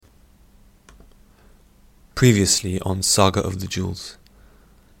Previously on Saga of the Jewels.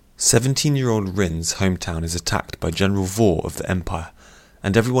 17-year-old Rin's hometown is attacked by General Vorr of the Empire,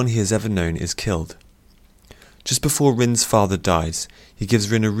 and everyone he has ever known is killed. Just before Rin's father dies, he gives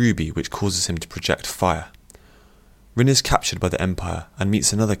Rin a ruby which causes him to project fire. Rin is captured by the Empire and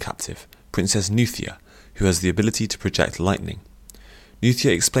meets another captive, Princess Nuthea, who has the ability to project lightning.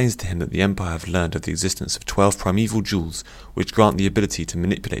 Nuthea explains to him that the Empire have learned of the existence of 12 primeval jewels which grant the ability to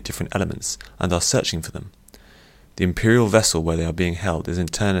manipulate different elements, and are searching for them. The Imperial vessel where they are being held is in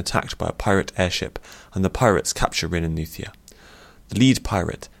turn attacked by a pirate airship, and the pirates capture Rin and Nuthea. The lead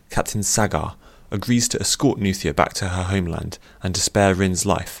pirate, Captain Sagar, agrees to escort Nuthea back to her homeland and to spare Rin's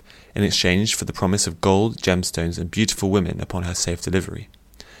life, in exchange for the promise of gold, gemstones and beautiful women upon her safe delivery.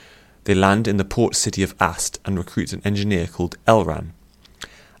 They land in the port city of Ast and recruit an engineer called Elran.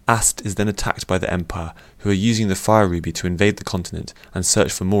 Ast is then attacked by the Empire, who are using the fire ruby to invade the continent and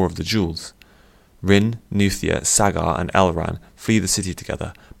search for more of the jewels. Rin, Nuthea, Sagar and Elran flee the city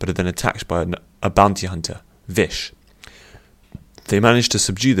together, but are then attacked by a bounty hunter, Vish. They manage to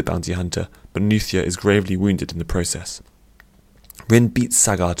subdue the bounty hunter, but Nuthea is gravely wounded in the process. Rin beats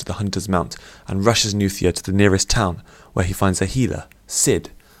Sagar to the hunter's mount and rushes Nuthea to the nearest town, where he finds a healer,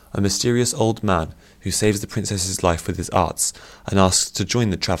 Sid, a mysterious old man who saves the princess's life with his arts and asks to join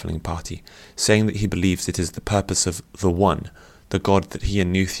the travelling party, saying that he believes it is the purpose of the One, the god that he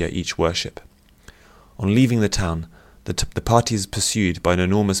and Nuthea each worship. On leaving the town, the party is pursued by an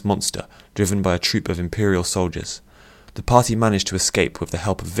enormous monster driven by a troop of Imperial soldiers. The party manage to escape with the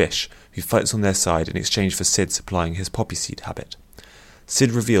help of Vish, who fights on their side in exchange for Sid supplying his poppy seed habit.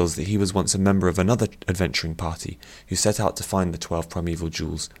 Sid reveals that he was once a member of another adventuring party who set out to find the 12 primeval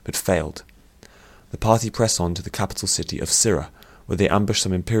jewels, but failed. The party press on to the capital city of Syrah, where they ambush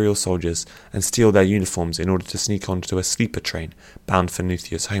some Imperial soldiers and steal their uniforms in order to sneak onto a sleeper train bound for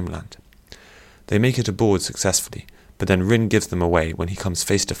Nuthea's homeland. They make it aboard successfully, but then Rin gives them away when he comes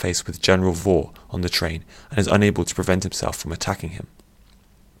face to face with General Vorr on the train and is unable to prevent himself from attacking him.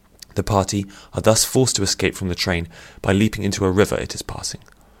 The party are thus forced to escape from the train by leaping into a river it is passing,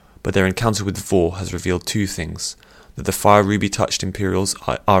 but their encounter with Vorr has revealed two things: that the fire ruby-touched Imperials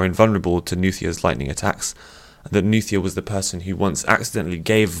are invulnerable to Nuthea's lightning attacks, and that Nuthea was the person who once accidentally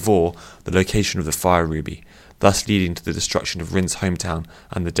gave Vorr the location of the fire ruby, thus leading to the destruction of Rin's hometown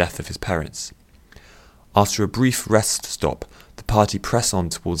and the death of his parents. After a brief rest stop, the party press on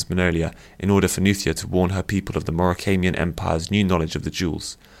towards Manolia in order for Nuthea to warn her people of the Mauritanian Empire's new knowledge of the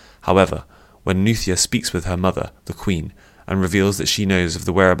jewels. However, when Nuthea speaks with her mother, the Queen, and reveals that she knows of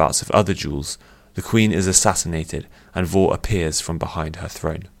the whereabouts of other jewels, the Queen is assassinated and Vorr appears from behind her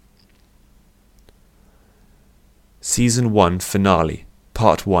throne. Season 1 Finale,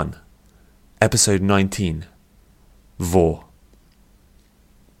 Part 1, Episode 19, Vorr.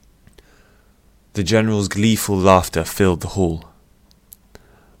 The general's gleeful laughter filled the hall.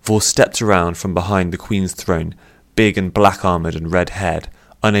 Vorr stepped around from behind the Queen's throne, big and black-armoured and red-haired,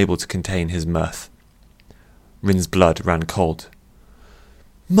 unable to contain his mirth. Rin's blood ran cold.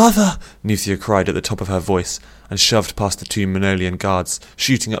 "Mother!" Nuthea cried at the top of her voice, and shoved past the two Manolian guards,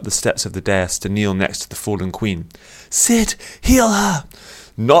 shooting up the steps of the dais to kneel next to the fallen queen. "Sid, heal her!"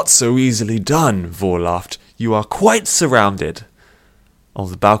 "Not so easily done," Vorr laughed. "You are quite surrounded." On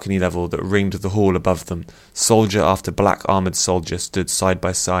the balcony level that ringed the hall above them, soldier after black-armoured soldier stood side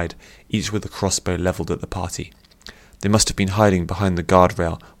by side, each with a crossbow levelled at the party. They must have been hiding behind the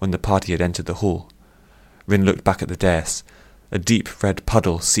guardrail when the party had entered the hall. Rin looked back at the dais. A deep red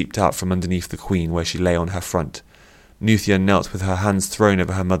puddle seeped out from underneath the queen where she lay on her front. Nuthea knelt with her hands thrown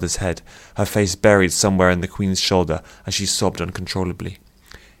over her mother's head, her face buried somewhere in the queen's shoulder as she sobbed uncontrollably.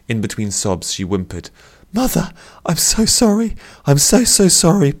 In between sobs she whimpered, "Mother, I'm so sorry. I'm so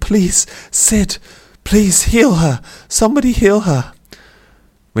sorry. Please, Sid, please heal her. Somebody heal her."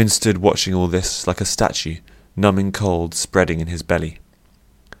 Rin stood watching all this like a statue, numbing cold spreading in his belly.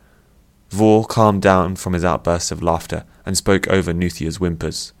 Vorr calmed down from his outburst of laughter and spoke over Nuthea's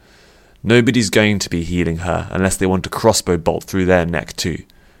whimpers. "Nobody's going to be healing her unless they want a crossbow bolt through their neck too.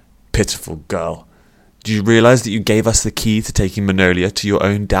 Pitiful girl. Do you realise that you gave us the key to taking Manolia to your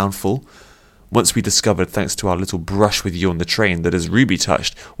own downfall? Once we discovered, thanks to our little brush with you on the train, that as Ruby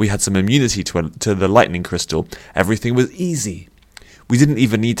touched, we had some immunity to the lightning crystal, everything was easy. We didn't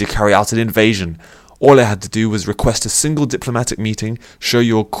even need to carry out an invasion. All I had to do was request a single diplomatic meeting, show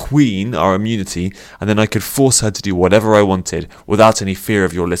your queen our immunity, and then I could force her to do whatever I wanted, without any fear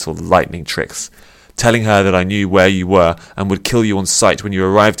of your little lightning tricks. Telling her that I knew where you were and would kill you on sight when you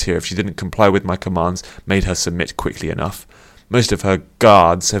arrived here if she didn't comply with my commands made her submit quickly enough. Most of her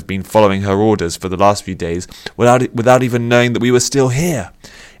guards have been following her orders for the last few days without even knowing that we were still here.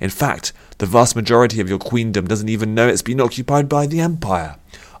 In fact, The vast majority of your queendom doesn't even know it's been occupied by the Empire.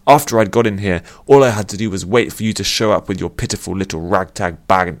 After I'd got in here, all I had to do was wait for you to show up with your pitiful little ragtag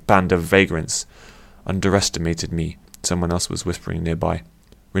band of vagrants. Underestimated me, someone else was whispering nearby.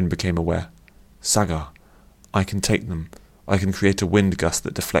 Rin became aware. Sagar, I can take them. I can create a wind gust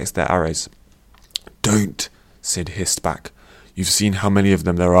that deflects their arrows. Don't, Sid hissed back. You've seen how many of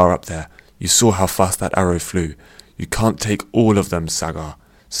them there are up there. You saw how fast that arrow flew. You can't take all of them, Sagar.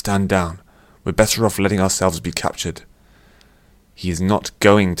 Stand down. We're better off letting ourselves be captured. He is not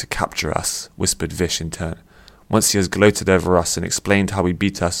going to capture us, whispered Vish in turn. Once he has gloated over us and explained how he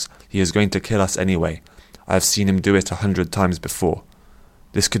beat us, he is going to kill us anyway. I have seen him do it 100 times before.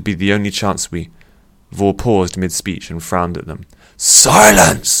 This could be the only chance we... Vorr paused mid-speech and frowned at them.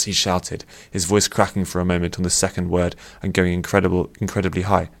 Silence! He shouted, his voice cracking for a moment on the second word and going incredibly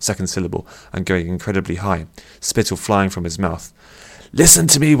high, second syllable, and going incredibly high, spittle flying from his mouth. Listen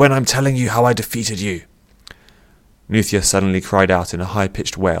to me when I'm telling you how I defeated you. Nuthea suddenly cried out in a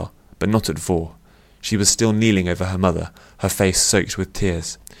high-pitched wail, but not at Vorr. She was still kneeling over her mother, her face soaked with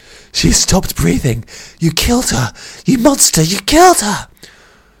tears. She stopped breathing. You killed her! You monster! You killed her!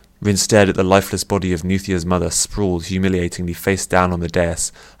 Rin stared at the lifeless body of Nuthea's mother sprawled humiliatingly face down on the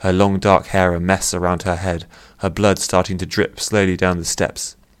dais, her long dark hair a mess around her head, her blood starting to drip slowly down the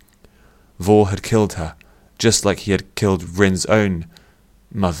steps. Vorr had killed her, just like he had killed Rin's own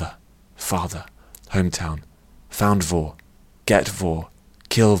mother, father, hometown. Found Vorr. Get Vorr.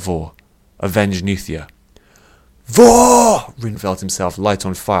 Kill Vorr. Avenge Nuthea. Vorr! Rin felt himself light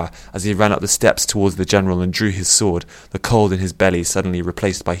on fire as he ran up the steps towards the general and drew his sword, the cold in his belly suddenly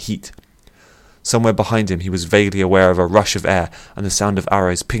replaced by heat. Somewhere behind him he was vaguely aware of a rush of air and the sound of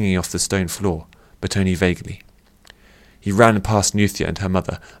arrows pinging off the stone floor, but only vaguely. He ran past Nuthea and her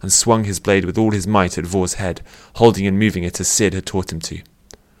mother and swung his blade with all his might at Vorr's head, holding and moving it as Sid had taught him to.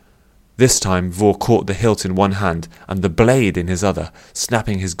 This time Vorr caught the hilt in one hand and the blade in his other,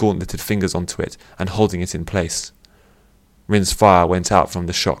 snapping his gauntleted fingers onto it and holding it in place. Rin's fire went out from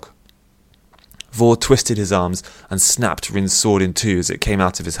the shock. Vorr twisted his arms and snapped Rin's sword in two as it came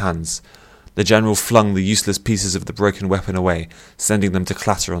out of his hands. The general flung the useless pieces of the broken weapon away, sending them to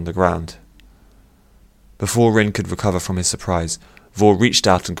clatter on the ground. Before Rin could recover from his surprise, Vorr reached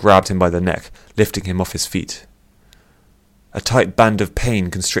out and grabbed him by the neck, lifting him off his feet. A tight band of pain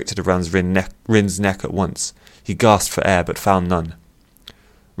constricted around Rin's neck at once. He gasped for air but found none.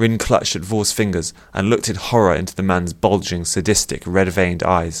 Rin clutched at Vorr's fingers and looked in horror into the man's bulging, sadistic, red-veined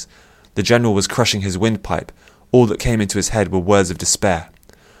eyes. The general was crushing his windpipe. All that came into his head were words of despair.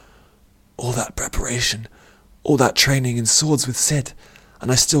 All that preparation, all that training in swords with Sid,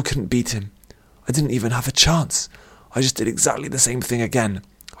 and I still couldn't beat him. I didn't even have a chance. I just did exactly the same thing again.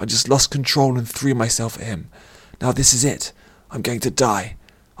 I just lost control and threw myself at him. Now this is it. I'm going to die.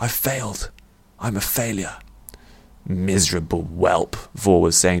 I've failed. I'm a failure. Miserable whelp, Vorr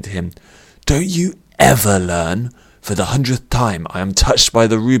was saying to him. Don't you ever learn? For the 100th time I am touched by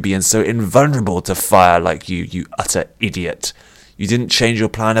the ruby and so invulnerable to fire like you, you utter idiot. You didn't change your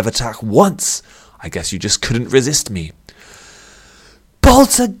plan of attack once. I guess you just couldn't resist me.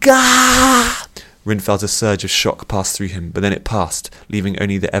 Poltergar! Rin felt a surge of shock pass through him, but then it passed, leaving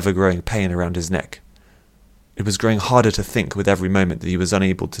only the ever-growing pain around his neck. It was growing harder to think with every moment that he was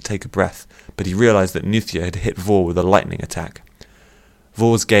unable to take a breath, but he realized that Nuthea had hit Vorr with a lightning attack.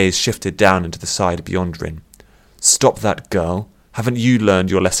 Vorr's gaze shifted down into the side beyond Rin. Stop that, girl. Haven't you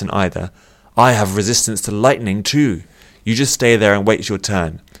learned your lesson either? I have resistance to lightning too. You just stay there and wait your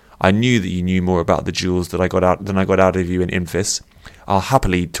turn. I knew that you knew more about the jewels than I got out of you in Infis. I'll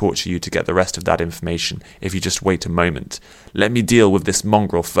happily torture you to get the rest of that information if you just wait a moment. Let me deal with this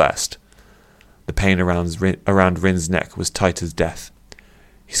mongrel first. The pain around Rin's neck was tight as death.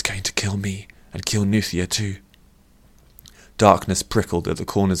 He's going to kill me and kill Nuthea too. Darkness prickled at the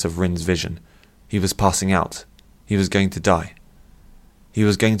corners of Rin's vision. He was passing out. He was going to die. He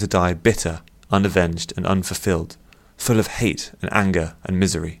was going to die bitter, unavenged and unfulfilled, full of hate and anger and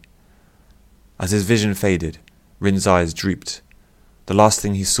misery. As his vision faded, Rin's eyes drooped. The last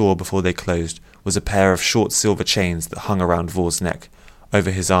thing he saw before they closed was a pair of short silver chains that hung around Vorr's neck,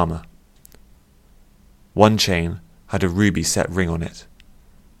 over his armour. One chain had a ruby set ring on it.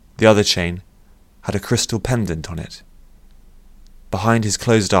 The other chain had a crystal pendant on it. Behind his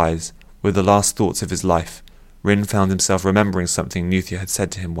closed eyes were the last thoughts of his life. Rin found himself remembering something Nuthea had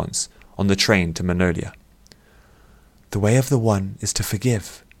said to him once, on the train to Manolia. The way of the one is to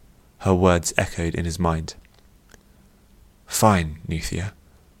forgive, her words echoed in his mind. Fine, Nuthea.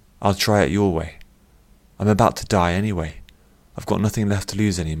 I'll try it your way. I'm about to die anyway. I've got nothing left to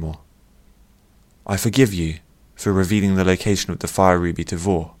lose anymore. I forgive you for revealing the location of the fire ruby to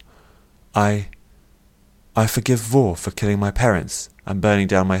Vorr. I forgive Vorr for killing my parents and burning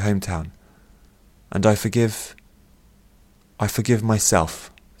down my hometown, and I forgive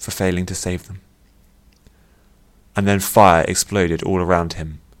myself for failing to save them." And then fire exploded all around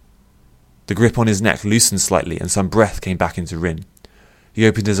him. The grip on his neck loosened slightly and some breath came back into Rin. He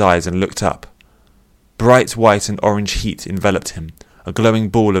opened his eyes and looked up. Bright white and orange heat enveloped him, a glowing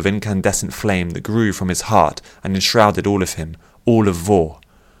ball of incandescent flame that grew from his heart and enshrouded all of him, all of Vorr.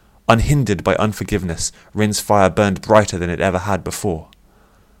 Unhindered by unforgiveness, Rin's fire burned brighter than it ever had before.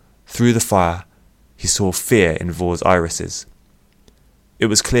 Through the fire, he saw fear in Vorr's irises. It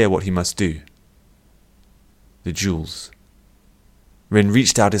was clear what he must do. The jewels. Rin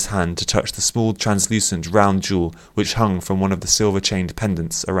reached out his hand to touch the small, translucent, round jewel which hung from one of the silver-chained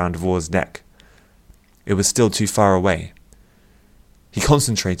pendants around Vorr's neck. It was still too far away. He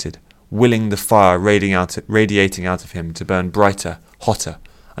concentrated, willing the fire radiating out of him to burn brighter, hotter,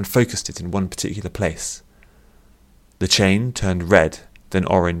 and focused it in one particular place. The chain turned red, then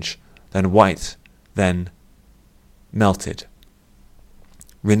orange, then white, then melted.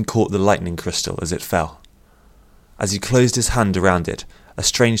 Rin caught the lightning crystal as it fell. As he closed his hand around it, a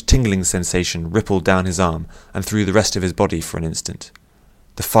strange tingling sensation rippled down his arm and through the rest of his body for an instant.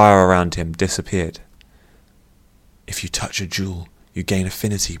 The fire around him disappeared. If you touch a jewel, you gain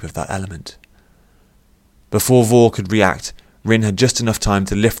affinity with that element. Before Vorr could react, Rin had just enough time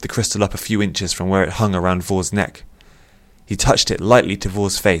to lift the crystal up a few inches from where it hung around Vorr's neck. He touched it lightly to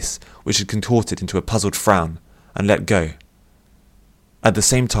Vorr's face, which had contorted into a puzzled frown, and let go. At the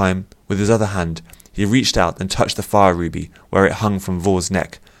same time, with his other hand, he reached out and touched the fire ruby where it hung from Vorr's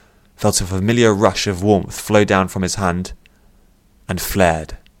neck, felt a familiar rush of warmth flow down from his hand, and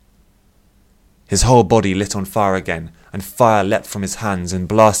flared. His whole body lit on fire again, and fire leapt from his hands and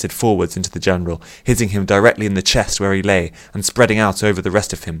blasted forwards into the general, hitting him directly in the chest where he lay, and spreading out over the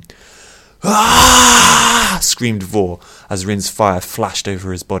rest of him. "Ah!" screamed Vorr as Rin's fire flashed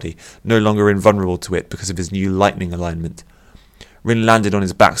over his body, no longer invulnerable to it because of his new lightning alignment. Rin landed on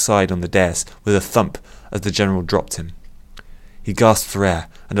his backside on the dais with a thump as the general dropped him. He gasped for air,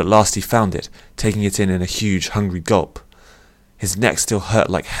 and at last he found it, taking it in a huge, hungry gulp. His neck still hurt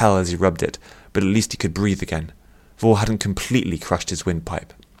like hell as he rubbed it, but at least he could breathe again. Vorr hadn't completely crushed his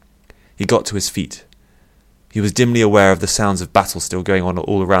windpipe. He got to his feet. He was dimly aware of the sounds of battle still going on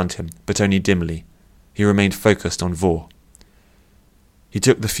all around him, but only dimly. He remained focused on Vorr. He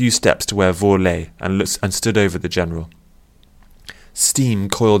took the few steps to where Vorr lay and stood over the general. Steam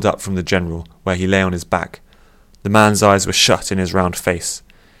coiled up from the general, where he lay on his back. The man's eyes were shut in his round face.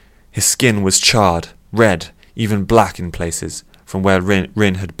 His skin was charred, red, even black in places, from where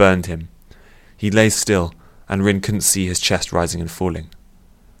Rin had burned him. He lay still, and Rin couldn't see his chest rising and falling.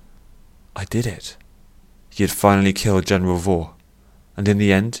 I did it. He had finally killed General Vorr, and in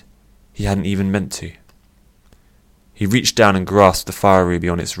the end, he hadn't even meant to. He reached down and grasped the fire ruby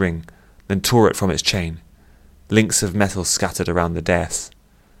on its ring, then tore it from its chain. Links of metal scattered around the dais.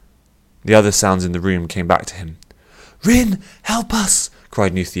 The other sounds in the room came back to him. "Rin, help us!"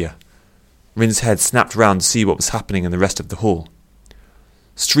 cried Nuthea. Rin's head snapped round to see what was happening in the rest of the hall.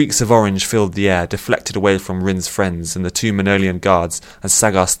 Streaks of orange filled the air, deflected away from Rin's friends and the two Manolian guards, as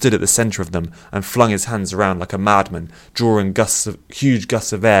Sagar stood at the centre of them and flung his hands around like a madman, drawing huge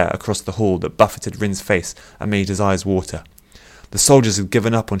gusts of air across the hall that buffeted Rin's face and made his eyes water. The soldiers had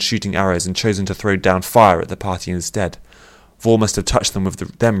given up on shooting arrows and chosen to throw down fire at the party instead. Vorr must have touched them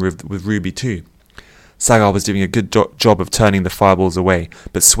with Ruby too. Sagar was doing a good job of turning the fireballs away,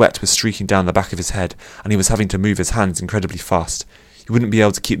 but sweat was streaking down the back of his head, and he was having to move his hands incredibly fast. He wouldn't be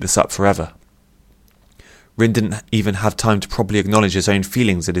able to keep this up forever. Rin didn't even have time to properly acknowledge his own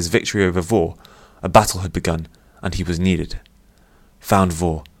feelings at his victory over Vorr. A battle had begun, and he was needed. Found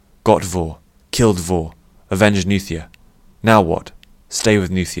Vorr, got Vorr, killed Vorr, avenged Nuthea. Now what? Stay with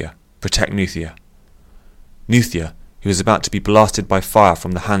Nuthea. Protect Nuthea. Nuthea, who was about to be blasted by fire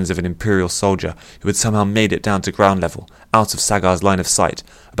from the hands of an Imperial soldier who had somehow made it down to ground level, out of Sagar's line of sight,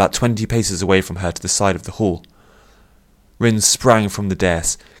 about 20 paces away from her to the side of the hall. Rin sprang from the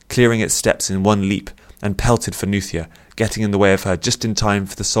dais, clearing its steps in one leap, and pelted for Nuthea, getting in the way of her just in time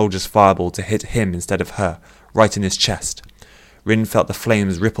for the soldier's fireball to hit him instead of her, right in his chest. Rin felt the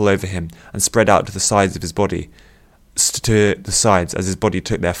flames ripple over him and spread out to the sides of his body, as his body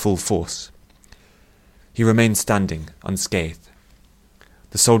took their full force. He remained standing, unscathed.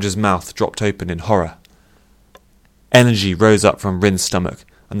 The soldier's mouth dropped open in horror. Energy rose up from Rin's stomach,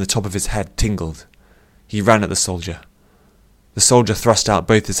 and the top of his head tingled. He ran at the soldier. The soldier thrust out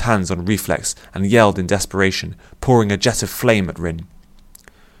both his hands on reflex and yelled in desperation, pouring a jet of flame at Rin.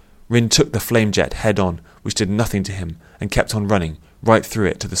 Rin took the flame jet head on, which did nothing to him, and kept on running, right through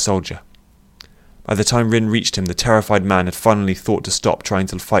it to the soldier. By the time Rin reached him, the terrified man had finally thought to stop trying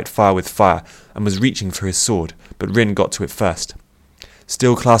to fight fire with fire and was reaching for his sword, but Rin got to it first.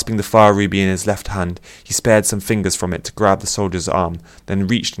 Still clasping the fire ruby in his left hand, he spared some fingers from it to grab the soldier's arm, then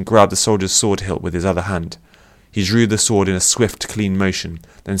reached and grabbed the soldier's sword hilt with his other hand. He drew the sword in a swift, clean motion,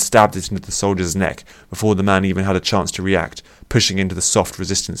 then stabbed it into the soldier's neck before the man even had a chance to react, pushing into the soft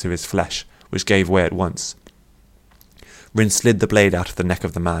resistance of his flesh, which gave way at once. Rin slid the blade out of the neck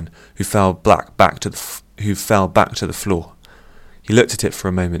of the man, who fell back to the floor. He looked at it for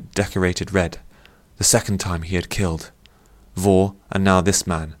a moment, decorated red. The second time he had killed. Vorr, and now this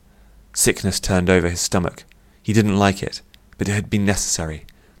man. Sickness turned over his stomach. He didn't like it, but it had been necessary.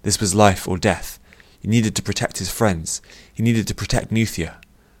 This was life or death. He needed to protect his friends. He needed to protect Nuthea.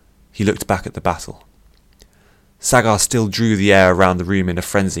 He looked back at the battle. Sagar still drew the air around the room in a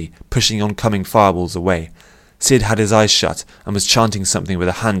frenzy, pushing oncoming fireballs away. Sid had his eyes shut and was chanting something with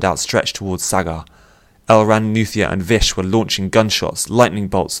a hand outstretched towards Sagar. Elran, Nuthea and Vish were launching gunshots, lightning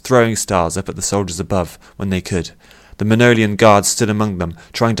bolts, throwing stars up at the soldiers above when they could. The Manolian guards stood among them,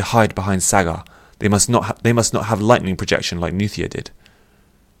 trying to hide behind Sagar. They must not have lightning projection like Nuthea did.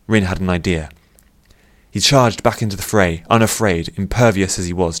 Rin had an idea. He charged back into the fray, unafraid, impervious as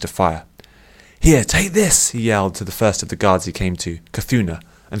he was to fire. "Here, take this," he yelled to the first of the guards he came to, Cthulhu,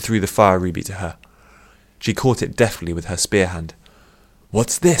 and threw the fire ruby to her. She caught it deftly with her spear hand.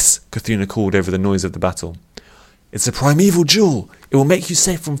 "What's this?" Cthulhu called over the noise of the battle. "It's a primeval jewel. It will make you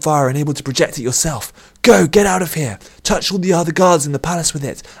safe from fire and able to project it yourself. Go, get out of here. Touch all the other guards in the palace with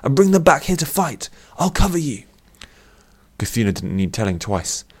it, and bring them back here to fight. I'll cover you." Cthulhu didn't need telling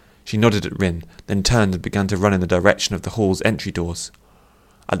twice. She nodded at Rin, then turned and began to run in the direction of the hall's entry doors.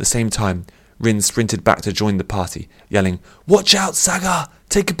 At the same time, Rin sprinted back to join the party, yelling, "Watch out, Sagar!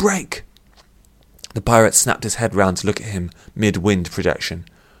 Take a break!" The pirate snapped his head round to look at him, mid-wind projection.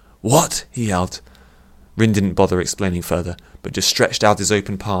 "What?" he yelled. Rin didn't bother explaining further, but just stretched out his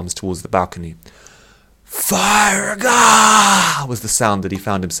open palms towards the balcony. "Fire! Gah!" was the sound that he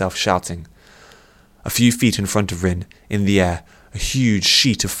found himself shouting. A few feet in front of Rin, in the air, a huge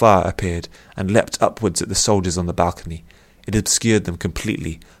sheet of fire appeared and leapt upwards at the soldiers on the balcony. It obscured them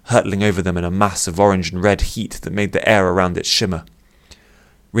completely, hurtling over them in a mass of orange and red heat that made the air around it shimmer.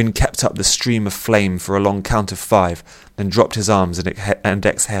 Rin kept up the stream of flame for a long count of 5, then dropped his arms and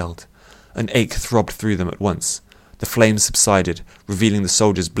exhaled. An ache throbbed through them at once. The flames subsided, revealing the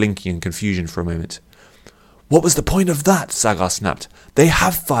soldiers blinking in confusion for a moment. "What was the point of that?" Sagar snapped. "They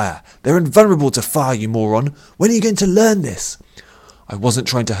have fire. They're invulnerable to fire, you moron. When are you going to learn this?" "I wasn't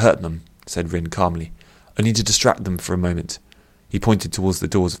trying to hurt them," said Rin calmly. "Only to distract them for a moment." He pointed towards the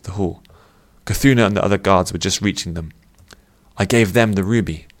doors of the hall. Cthulhu and the other guards were just reaching them. "I gave them the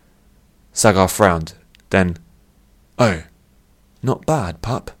ruby." Sagar frowned. Then, "Oh, not bad,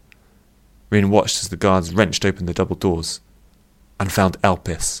 pup." Rin watched as the guards wrenched open the double doors and found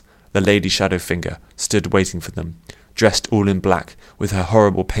Elpis, the Lady Shadowfinger, stood waiting for them, dressed all in black, with her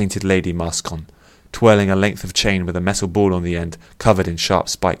horrible painted lady mask on, twirling a length of chain with a metal ball on the end, covered in sharp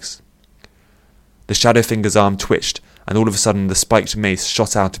spikes. The Shadowfinger's arm twitched, and all of a sudden the spiked mace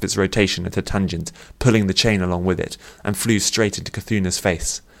shot out of its rotation at a tangent, pulling the chain along with it, and flew straight into Cthulhu's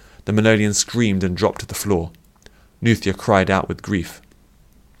face. The Manolian screamed and dropped to the floor. Nuthea cried out with grief.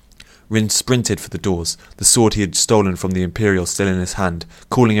 Rin sprinted for the doors, the sword he had stolen from the Imperial still in his hand,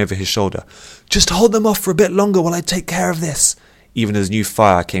 calling over his shoulder, "Just hold them off for a bit longer while I take care of this," even as new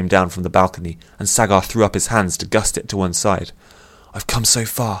fire came down from the balcony, and Sagar threw up his hands to gust it to one side. "I've come so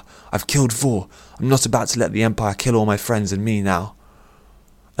far. I've killed Vorr. I'm not about to let the Empire kill all my friends and me now."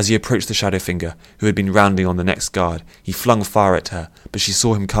 As he approached the Shadowfinger, who had been rounding on the next guard, he flung fire at her, but she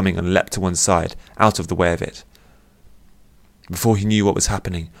saw him coming and leapt to one side, out of the way of it. Before he knew what was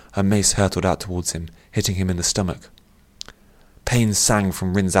happening, her mace hurtled out towards him, hitting him in the stomach. Pain sang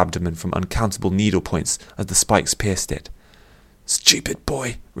from Rin's abdomen from uncountable needle points as the spikes pierced it. "Stupid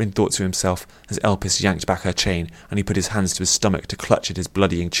boy," Rin thought to himself as Elpis yanked back her chain and he put his hands to his stomach to clutch at his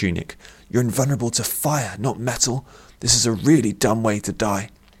bloodying tunic. "You're invulnerable to fire, not metal. This is a really dumb way to die."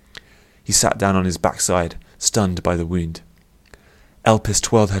 He sat down on his backside, stunned by the wound. Elpis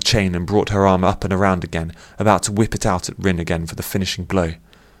twirled her chain and brought her arm up and around again, about to whip it out at Rin again for the finishing blow.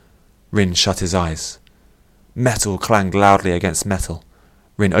 Rin shut his eyes. Metal clanged loudly against metal.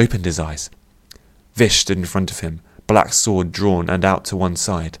 Rin opened his eyes. Vish stood in front of him, black sword drawn and out to one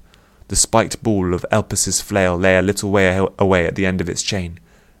side. The spiked ball of Elpis's flail lay a little way away at the end of its chain.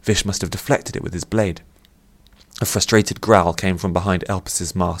 Vish must have deflected it with his blade. A frustrated growl came from behind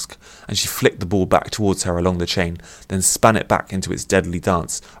Elpis's mask, and she flicked the ball back towards her along the chain, then span it back into its deadly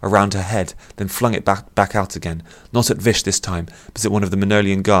dance, around her head, then flung it back out again, not at Vish this time, but at one of the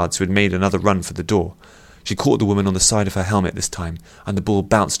Manolian guards who had made another run for the door. She caught the woman on the side of her helmet this time, and the ball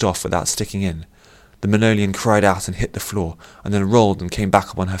bounced off without sticking in. The Manolian cried out and hit the floor, and then rolled and came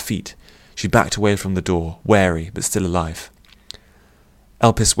back upon her feet. She backed away from the door, wary, but still alive.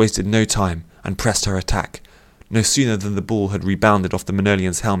 Elpis wasted no time, and pressed her attack. No sooner than the ball had rebounded off the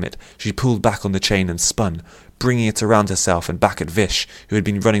Manolian's helmet, she pulled back on the chain and spun, bringing it around herself and back at Vish, who had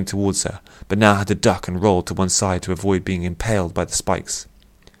been running towards her, but now had to duck and roll to one side to avoid being impaled by the spikes.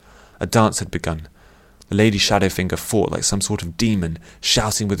 A dance had begun. The Lady Shadowfinger fought like some sort of demon,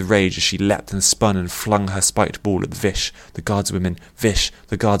 shouting with rage as she leapt and spun and flung her spiked ball at Vish, the guardswomen, Vish,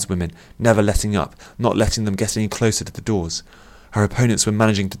 the guardswomen, never letting up, not letting them get any closer to the doors. Her opponents were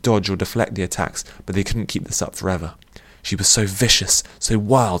managing to dodge or deflect the attacks, but they couldn't keep this up forever. She was so vicious, so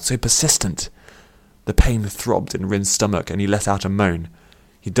wild, so persistent. The pain throbbed in Rin's stomach, and he let out a moan.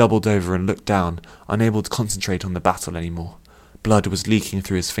 He doubled over and looked down, unable to concentrate on the battle anymore. Blood was leaking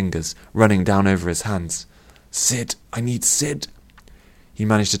through his fingers, running down over his hands. "Sid, I need Sid." He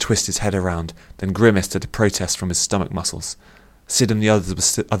managed to twist his head around, then grimaced at a protest from his stomach muscles. Sid and the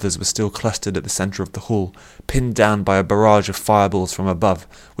others were still clustered at the centre of the hall, pinned down by a barrage of fireballs from above,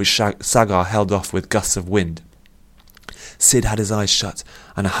 which Sagar held off with gusts of wind. Sid had his eyes shut,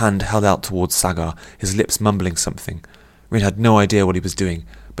 and a hand held out towards Sagar, his lips mumbling something. Rin had no idea what he was doing,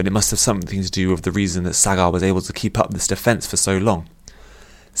 but it must have something to do with the reason that Sagar was able to keep up this defence for so long.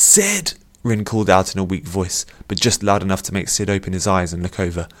 "Sid!" Rin called out in a weak voice, but just loud enough to make Sid open his eyes and look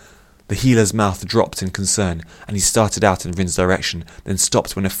over. The healer's mouth dropped in concern, and he started out in Rin's direction, then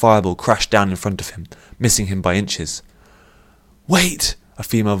stopped when a fireball crashed down in front of him, missing him by inches. "Wait!" a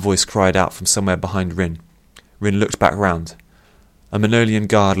female voice cried out from somewhere behind Rin. Rin looked back round. A Manolian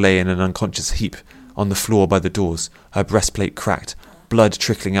guard lay in an unconscious heap on the floor by the doors, her breastplate cracked, blood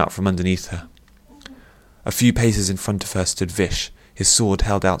trickling out from underneath her. A few paces in front of her stood Vish, his sword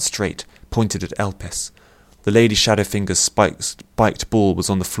held out straight, pointed at Elpis. The Lady Shadowfinger's spiked ball was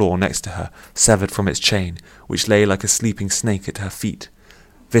on the floor next to her, severed from its chain, which lay like a sleeping snake at her feet.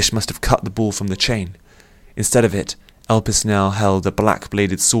 Vish must have cut the ball from the chain. Instead of it, Elpis now held a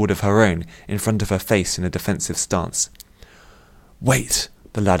black-bladed sword of her own in front of her face in a defensive stance. "Wait!"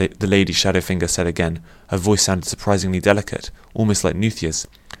 the Lady Shadowfinger said again. Her voice sounded surprisingly delicate, almost like Nuthea's.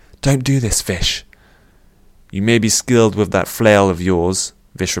 "Don't do this, Vish." "You may be skilled with that flail of yours,"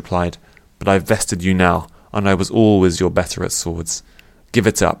 Vish replied, "but I've vested you now, and I was always your better at swords. Give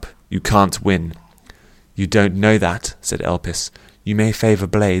it up. You can't win." "You don't know that," said Elpis. "You may favour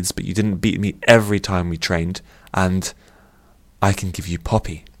blades, but you didn't beat me every time we trained, and I can give you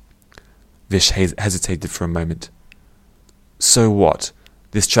Poppy." Vish hesitated for a moment. "So what?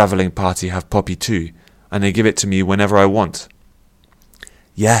 This travelling party have Poppy too, and they give it to me whenever I want."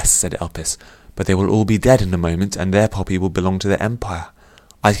 "Yes," said Elpis, "but they will all be dead in a moment, and their Poppy will belong to the Empire.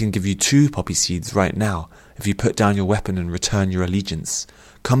 I can give you 2 poppy seeds right now, if you put down your weapon and return your allegiance.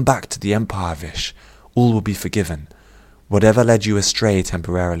 Come back to the Empire, Vish. All will be forgiven. Whatever led you astray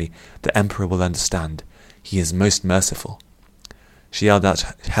temporarily, the Emperor will understand. He is most merciful." She held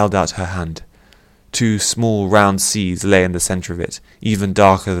out her hand. 2 small round seeds lay in the centre of it, even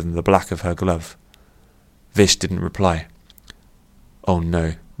darker than the black of her glove. Vish didn't reply. "Oh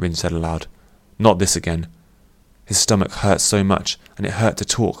no," Rin said aloud. "Not this again." His stomach hurt so much, and it hurt to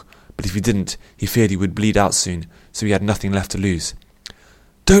talk, but if he didn't, he feared he would bleed out soon, so he had nothing left to lose.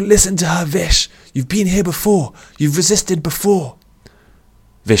 "Don't listen to her, Vish! You've been here before! You've resisted before!"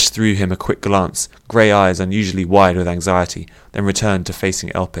 Vish threw him a quick glance, grey eyes unusually wide with anxiety, then returned to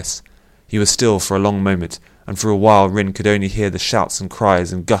facing Elpis. He was still for a long moment, and for a while Rin could only hear the shouts and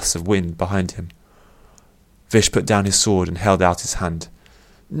cries and gusts of wind behind him. Vish put down his sword and held out his hand.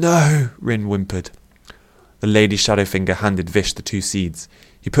 "No!" Rin whimpered. The Lady Shadowfinger handed Vish the 2 seeds.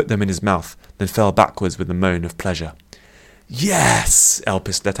 He put them in his mouth, then fell backwards with a moan of pleasure. "Yes!"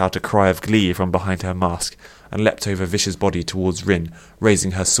 Elpis let out a cry of glee from behind her mask, and leapt over Vish's body towards Rin,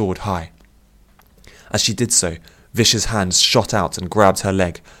 raising her sword high. As she did so, Vish's hands shot out and grabbed her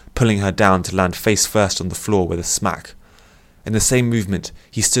leg, pulling her down to land face first on the floor with a smack. In the same movement,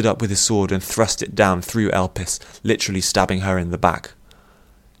 he stood up with his sword and thrust it down through Elpis, literally stabbing her in the back.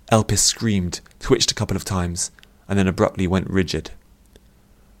 Elpis screamed, twitched a couple of times, and then abruptly went rigid.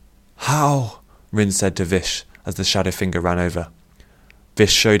 "How?" Rin said to Vish as the Shadowfinger ran over.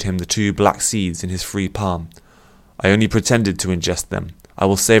 Vish showed him the 2 black seeds in his free palm. "I only pretended to ingest them. I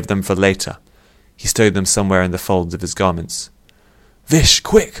will save them for later." He stowed them somewhere in the folds of his garments. Vish,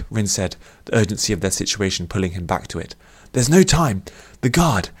 quick, Rin said, the urgency of their situation pulling him back to it. There's no time. The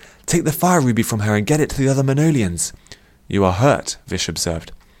guard. Take the fire ruby from her and get it to the other Manolians. You are hurt, Vish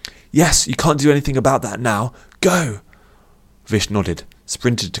observed. Yes, you can't do anything about that now. Go! Vish nodded,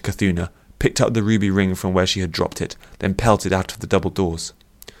 sprinted to Cthulhu, picked up the ruby ring from where she had dropped it, then pelted out of the double doors.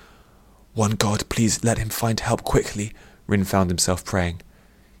 One God, please let him find help quickly, Rin found himself praying.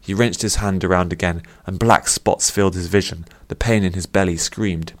 He wrenched his hand around again, and black spots filled his vision. The pain in his belly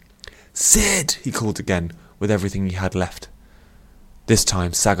screamed. Sid! He called again, with everything he had left. This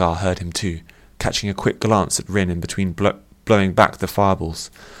time Sagar heard him too, catching a quick glance at Rin in between blowing back the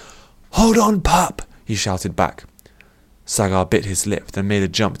fireballs. Hold on, pup! He shouted back. Sagar bit his lip, then made a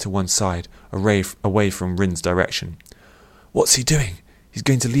jump to one side, away from Rin's direction. What's he doing? He's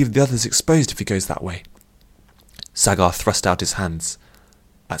going to leave the others exposed if he goes that way. Sagar thrust out his hands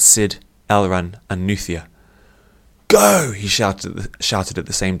at Sid, Elran, and Nuthea. Go! He shouted at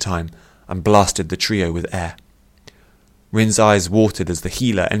the same time, and blasted the trio with air. Rin's eyes watered as the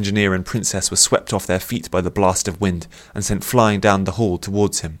healer, engineer, and princess were swept off their feet by the blast of wind and sent flying down the hall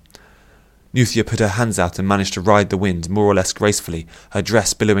towards him. Nuthea put her hands out and managed to ride the wind more or less gracefully, her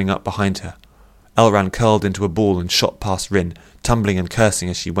dress billowing up behind her. Elran curled into a ball and shot past Rin, tumbling and cursing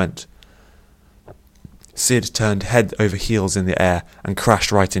as she went. Sid turned head over heels in the air and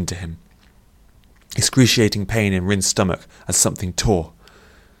crashed right into him. Excruciating pain in Rin's stomach as something tore.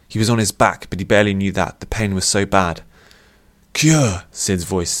 He was on his back, but he barely knew that. The pain was so bad. Cure, Sid's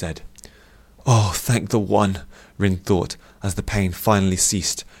voice said. Oh, thank the one, Rin thought, as the pain finally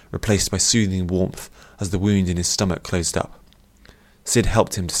ceased, replaced by soothing warmth as the wound in his stomach closed up. Sid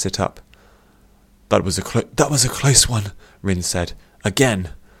helped him to sit up. That was a close one, Rin said.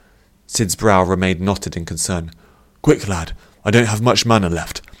 Again. Sid's brow remained knotted in concern. Quick, lad, I don't have much mana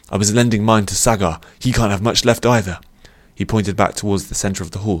left. I was lending mine to Sagar. He can't have much left either. He pointed back towards the centre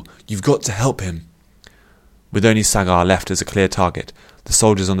of the hall. You've got to help him. With only Sagar left as a clear target, the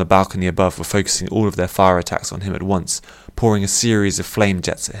soldiers on the balcony above were focusing all of their fire attacks on him at once, pouring a series of flame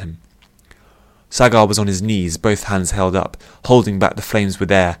jets at him. Sagar was on his knees, both hands held up, holding back the flames with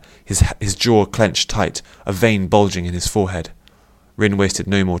air, his jaw clenched tight, a vein bulging in his forehead. Rin wasted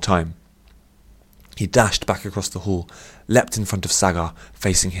no more time. He dashed back across the hall, leapt in front of Sagar,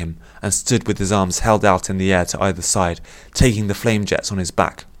 facing him, and stood with his arms held out in the air to either side, taking the flame jets on his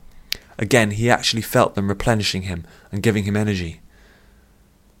back. Again he actually felt them replenishing him and giving him energy.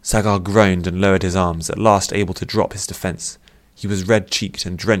 Sagar groaned and lowered his arms, at last able to drop his defence. He was red-cheeked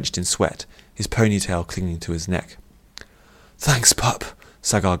and drenched in sweat, his ponytail clinging to his neck. Thanks, pup,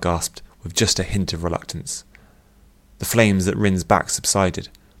 Sagar gasped, with just a hint of reluctance. The flames at Rin's back subsided.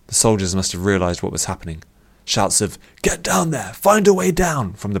 The soldiers must have realised what was happening. Shouts of, Get down there! Find a way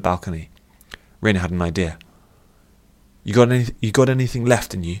down! From the balcony. Rin had an idea. You got anything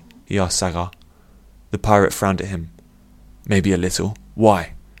left in you? He asked Sagar. The pirate frowned at him. Maybe a little.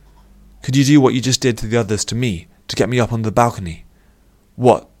 Why? Could you do what you just did to the others to me, to get me up on the balcony?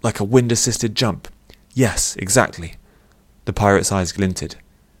 What, like a wind-assisted jump? Yes, exactly. The pirate's eyes glinted.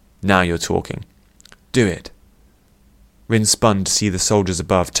 Now you're talking. Do it. Rin spun to see the soldiers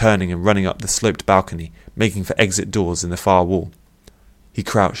above turning and running up the sloped balcony, making for exit doors in the far wall. He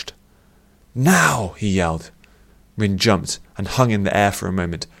crouched. Now! He yelled. Rin jumped and hung in the air for a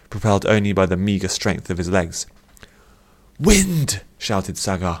moment, propelled only by the meagre strength of his legs. Wind! Shouted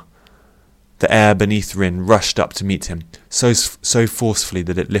Sagar. The air beneath Rin rushed up to meet him, so forcefully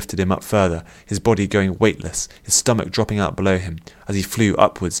that it lifted him up further, his body going weightless, his stomach dropping out below him as he flew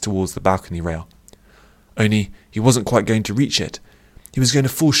upwards towards the balcony rail. Only he wasn't quite going to reach it. He was going to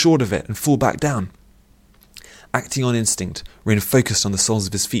fall short of it and fall back down. Acting on instinct, Rin focused on the soles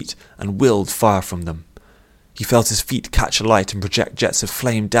of his feet and willed fire from them. He felt his feet catch alight and project jets of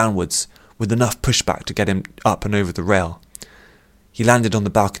flame downwards, with enough pushback to get him up and over the rail. He landed on the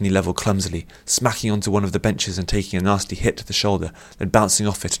balcony level clumsily, smacking onto one of the benches and taking a nasty hit to the shoulder, then bouncing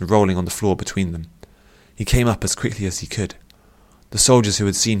off it and rolling on the floor between them. He came up as quickly as he could. The soldiers who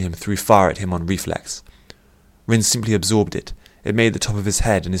had seen him threw fire at him on reflex. Rin simply absorbed it. It made the top of his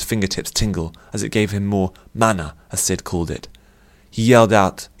head and his fingertips tingle, as it gave him more mana, as Sid called it. He yelled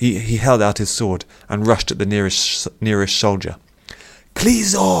out. He held out his sword and rushed at the nearest soldier.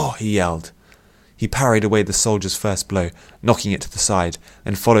 Cleezor! He yelled. He parried away the soldier's first blow, knocking it to the side,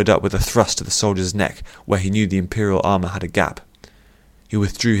 then followed up with a thrust to the soldier's neck, where he knew the imperial armour had a gap. He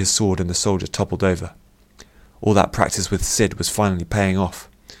withdrew his sword and the soldier toppled over. All that practice with Sid was finally paying off.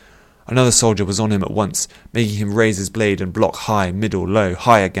 Another soldier was on him at once, making him raise his blade and block high, middle, low,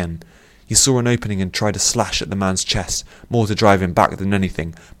 high again. He saw an opening and tried to slash at the man's chest, more to drive him back than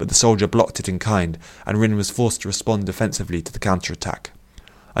anything, but the soldier blocked it in kind, and Rin was forced to respond defensively to the counter-attack.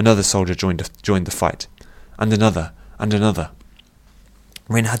 Another soldier joined the fight, and another, and another.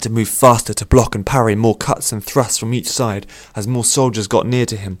 Rin had to move faster to block and parry more cuts and thrusts from each side as more soldiers got near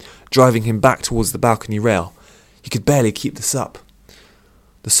to him, driving him back towards the balcony rail. He could barely keep this up.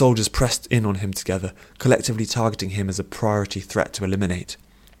 The soldiers pressed in on him together, collectively targeting him as a priority threat to eliminate.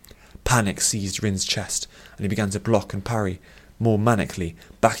 Panic seized Rin's chest, and he began to block and parry, more manically,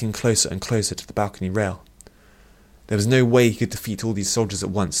 backing closer and closer to the balcony rail. There was no way he could defeat all these soldiers at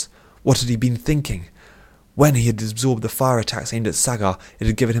once. What had he been thinking? When he had absorbed the fire attacks aimed at Sagar, it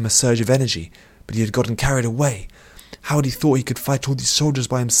had given him a surge of energy, but he had gotten carried away. How had he thought he could fight all these soldiers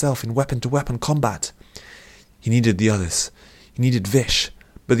by himself in weapon-to-weapon combat? He needed the others. He needed Vish,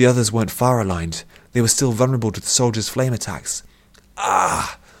 but the others weren't fire-aligned. They were still vulnerable to the soldiers' flame attacks.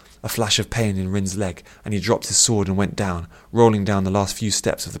 Ah! A flash of pain in Rin's leg, and he dropped his sword and went down, rolling down the last few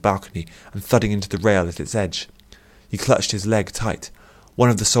steps of the balcony and thudding into the rail at its edge. He clutched his leg tight.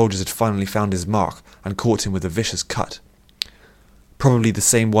 One of the soldiers had finally found his mark and caught him with a vicious cut. Probably the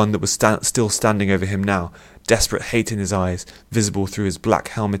same one that was still standing over him now, desperate hate in his eyes, visible through his black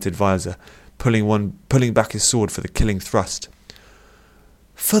helmeted visor, pulling back his sword for the killing thrust.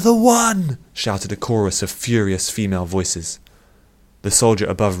 "For the one!" shouted a chorus of furious female voices. The soldier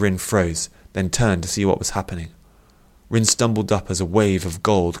above Rin froze, then turned to see what was happening. Rin stumbled up as a wave of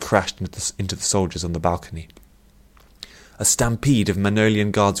gold crashed into the soldiers on the balcony. A stampede of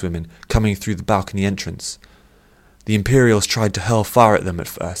Manolian guardswomen coming through the balcony entrance. The Imperials tried to hurl fire at them at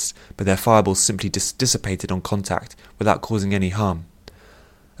first, but their fireballs simply dissipated on contact without causing any harm.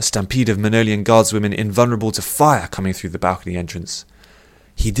 A stampede of Manolian guardswomen invulnerable to fire coming through the balcony entrance.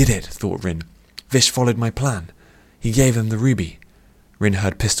 He did it, thought Rin. Vish followed my plan. He gave them the ruby. Rin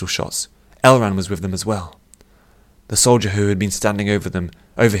heard pistol shots. Elran was with them as well. The soldier who had been standing over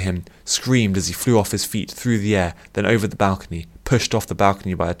him, screamed as he flew off his feet through the air, then over the balcony, pushed off the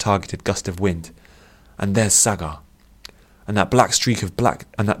balcony by a targeted gust of wind. And there's Sagar. And that streak of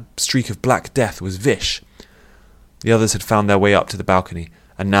black death was Vish. The others had found their way up to the balcony,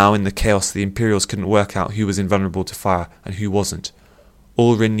 and now in the chaos the Imperials couldn't work out who was invulnerable to fire and who wasn't.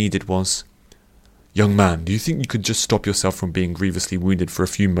 All Rin needed was, "Young man, do you think you could just stop yourself from being grievously wounded for a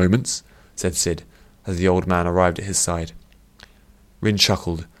few moments?" said Sid, as the old man arrived at his side. Rin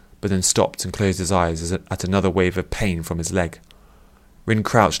chuckled, but then stopped and closed his eyes at another wave of pain from his leg. Rin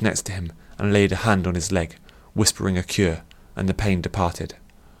crouched next to him and laid a hand on his leg, whispering a cure, and the pain departed.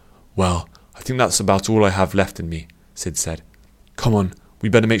 "Well, I think that's about all I have left in me," Sid said. "Come on, we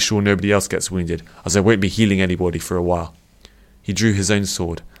better make sure nobody else gets wounded, as I won't be healing anybody for a while." He drew his own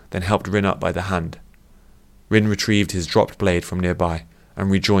sword, then helped Rin up by the hand. Rin retrieved his dropped blade from nearby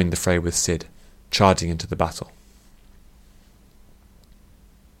and rejoined the fray with Sid, charging into the battle.